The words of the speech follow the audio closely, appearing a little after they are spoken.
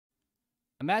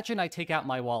Imagine I take out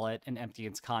my wallet and empty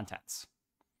its contents.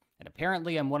 And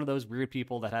apparently I'm one of those weird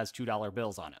people that has $2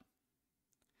 bills on it.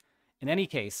 In any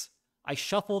case, I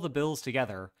shuffle the bills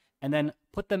together and then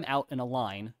put them out in a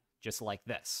line, just like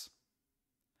this.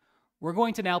 We're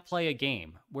going to now play a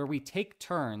game where we take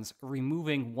turns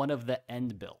removing one of the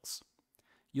end bills.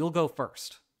 You'll go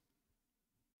first.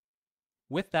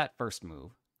 With that first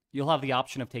move, you'll have the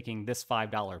option of taking this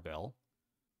 $5 bill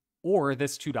or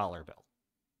this $2 bill.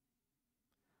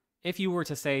 If you were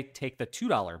to say take the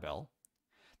 $2 bill,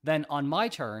 then on my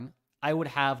turn, I would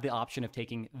have the option of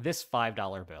taking this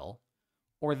 $5 bill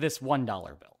or this $1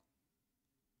 bill.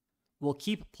 We'll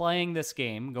keep playing this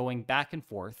game, going back and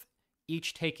forth,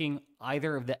 each taking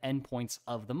either of the endpoints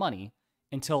of the money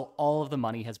until all of the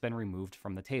money has been removed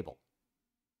from the table.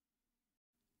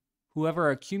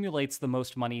 Whoever accumulates the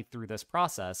most money through this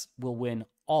process will win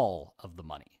all of the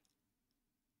money.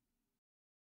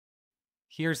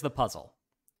 Here's the puzzle.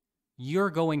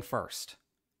 You're going first.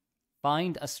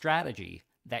 Find a strategy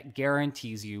that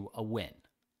guarantees you a win.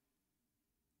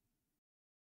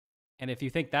 And if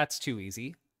you think that's too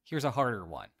easy, here's a harder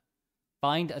one.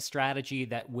 Find a strategy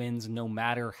that wins no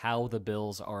matter how the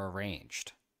bills are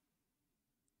arranged.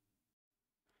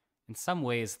 In some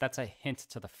ways, that's a hint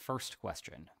to the first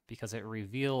question, because it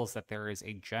reveals that there is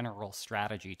a general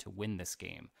strategy to win this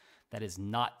game that is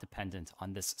not dependent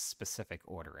on this specific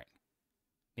ordering.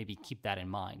 Maybe keep that in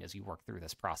mind as you work through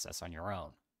this process on your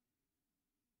own.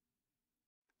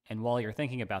 And while you're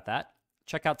thinking about that,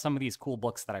 check out some of these cool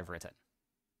books that I've written.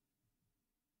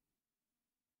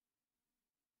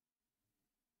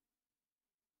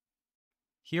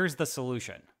 Here's the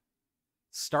solution.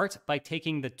 Start by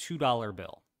taking the $2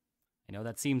 bill. I know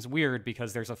that seems weird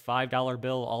because there's a $5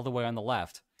 bill all the way on the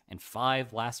left, and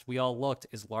 5, last we all looked,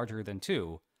 is larger than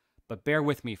 2, but bear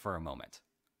with me for a moment.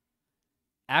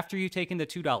 After you've taken the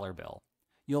 $2 bill,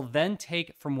 you'll then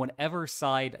take from whatever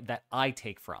side that I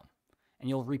take from, and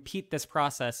you'll repeat this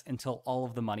process until all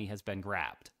of the money has been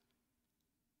grabbed.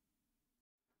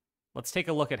 Let's take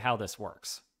a look at how this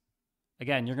works.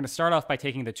 Again, you're going to start off by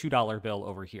taking the $2 bill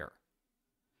over here.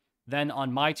 Then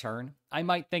on my turn, I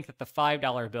might think that the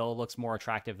 $5 bill looks more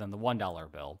attractive than the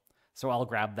 $1 bill, so I'll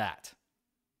grab that.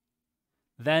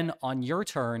 Then on your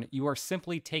turn, you are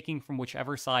simply taking from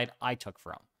whichever side I took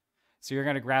from. So you're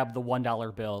going to grab the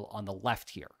 $1 bill on the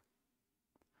left here.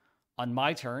 On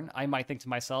my turn, I might think to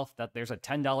myself that there's a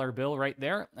 $10 bill right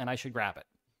there, and I should grab it.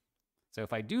 So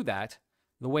if I do that,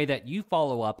 the way that you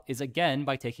follow up is again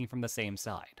by taking from the same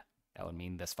side. That would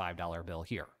mean this $5 bill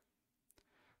here.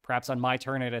 Perhaps on my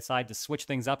turn, I decide to switch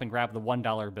things up and grab the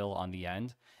 $1 bill on the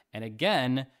end. And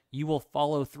again, you will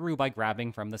follow through by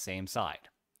grabbing from the same side,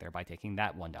 thereby taking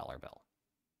that $1 bill.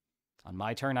 On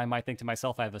my turn, I might think to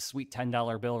myself, I have a sweet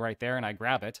 $10 bill right there, and I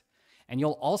grab it. And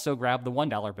you'll also grab the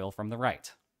 $1 bill from the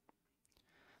right.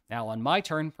 Now, on my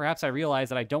turn, perhaps I realize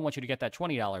that I don't want you to get that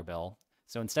 $20 bill.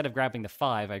 So instead of grabbing the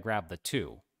 5, I grab the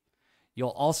 2. You'll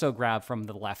also grab from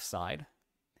the left side,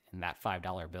 and that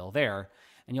 $5 bill there.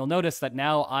 And you'll notice that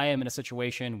now I am in a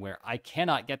situation where I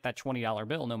cannot get that $20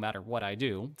 bill no matter what I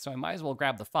do, so I might as well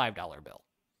grab the $5 bill.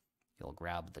 You'll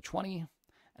grab the 20,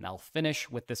 and I'll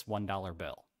finish with this $1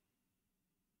 bill.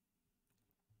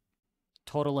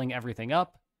 Totaling everything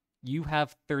up, you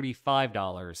have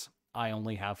 $35. I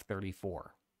only have $34.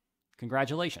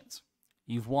 Congratulations,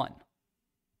 you've won.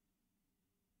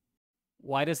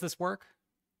 Why does this work?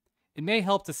 It may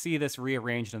help to see this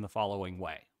rearranged in the following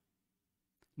way.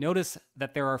 Notice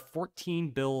that there are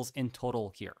 14 bills in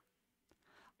total here.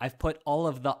 I've put all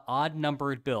of the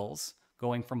odd-numbered bills,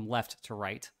 going from left to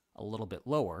right, a little bit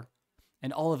lower,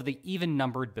 and all of the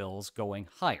even-numbered bills going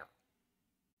higher.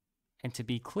 And to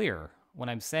be clear, when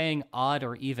I'm saying odd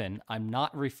or even, I'm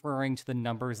not referring to the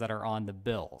numbers that are on the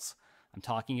bills. I'm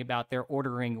talking about their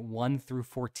ordering 1 through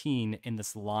 14 in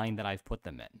this line that I've put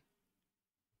them in.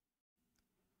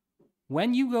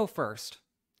 When you go first,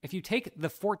 if you take the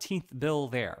 14th bill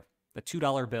there, the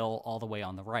 $2 bill all the way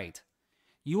on the right,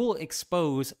 you will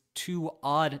expose 2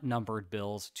 odd-numbered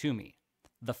bills to me.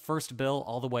 The first bill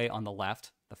all the way on the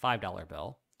left, the $5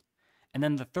 bill, and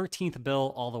then the 13th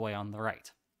bill all the way on the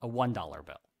right, a $1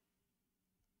 bill.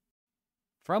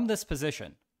 From this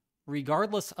position,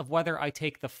 regardless of whether I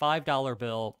take the $5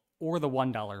 bill or the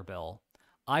 $1 bill,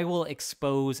 I will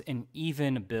expose an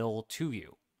even bill to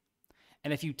you.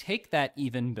 And if you take that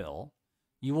even bill,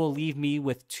 you will leave me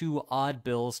with 2 odd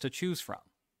bills to choose from.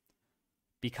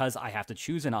 Because I have to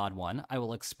choose an odd one, I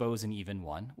will expose an even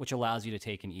one, which allows you to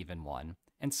take an even one,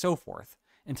 and so forth,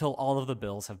 until all of the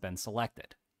bills have been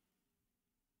selected.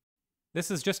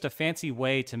 This is just a fancy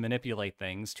way to manipulate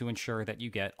things to ensure that you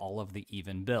get all of the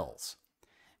even bills.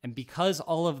 And because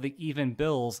all of the even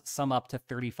bills sum up to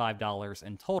 $35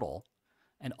 in total,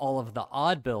 and all of the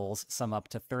odd bills sum up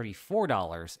to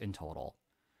 $34 in total,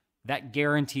 that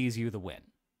guarantees you the win.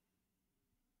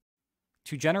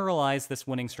 To generalize this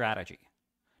winning strategy,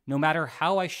 no matter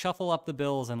how I shuffle up the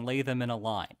bills and lay them in a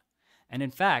line, and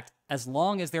in fact, as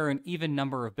long as there are an even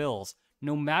number of bills,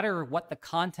 no matter what the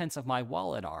contents of my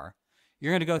wallet are,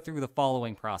 you're going to go through the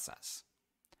following process.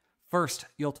 First,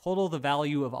 you'll total the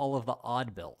value of all of the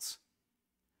odd bills.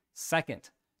 Second,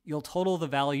 you'll total the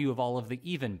value of all of the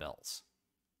even bills.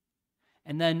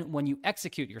 And then when you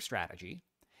execute your strategy,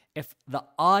 if the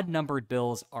odd numbered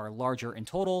bills are larger in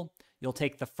total, you'll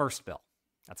take the first bill.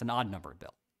 That's an odd numbered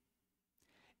bill.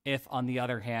 If, on the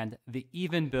other hand, the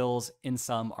even bills in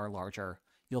sum are larger,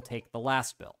 you'll take the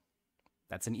last bill.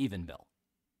 That's an even bill.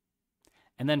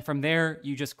 And then from there,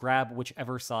 you just grab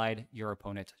whichever side your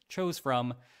opponent chose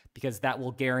from, because that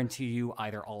will guarantee you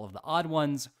either all of the odd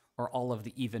ones or all of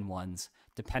the even ones,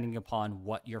 depending upon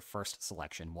what your first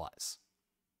selection was.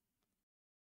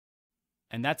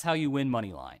 And that's how you win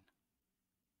Moneyline.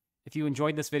 If you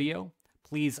enjoyed this video,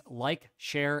 please like,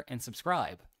 share, and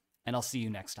subscribe, and I'll see you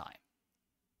next time.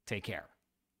 Take care.